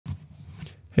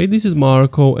Hey, this is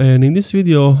Marco, and in this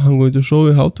video I'm going to show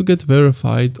you how to get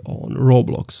verified on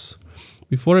Roblox.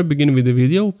 Before I begin with the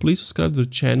video, please subscribe to the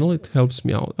channel, it helps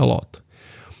me out a lot.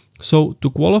 So, to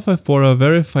qualify for a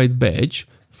verified badge,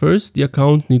 first the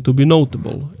account needs to be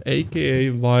notable,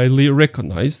 aka widely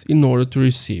recognized, in order to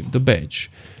receive the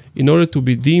badge. In order to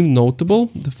be deemed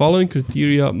notable, the following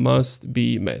criteria must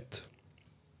be met.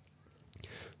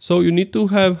 So you need to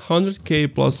have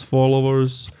 100k plus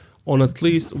followers on at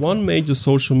least one major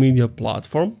social media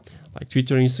platform, like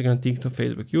Twitter, Instagram, TikTok,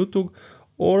 Facebook, YouTube,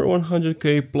 or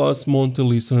 100k plus monthly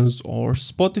listeners or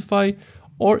Spotify,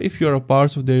 or if you're a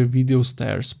part of their Video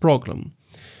Stars program.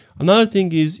 Another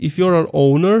thing is if you're an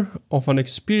owner of an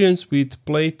experience with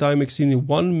playtime exceeding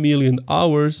 1 million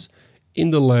hours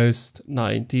in the last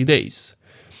 90 days.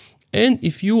 And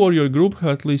if you or your group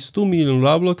have at least 2 million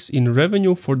Roblox in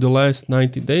revenue for the last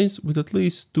 90 days with at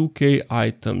least 2k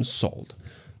items sold.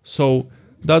 So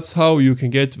that's how you can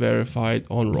get verified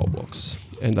on Roblox.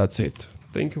 And that's it.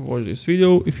 Thank you for watching this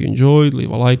video. If you enjoyed,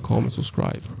 leave a like, comment,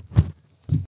 subscribe.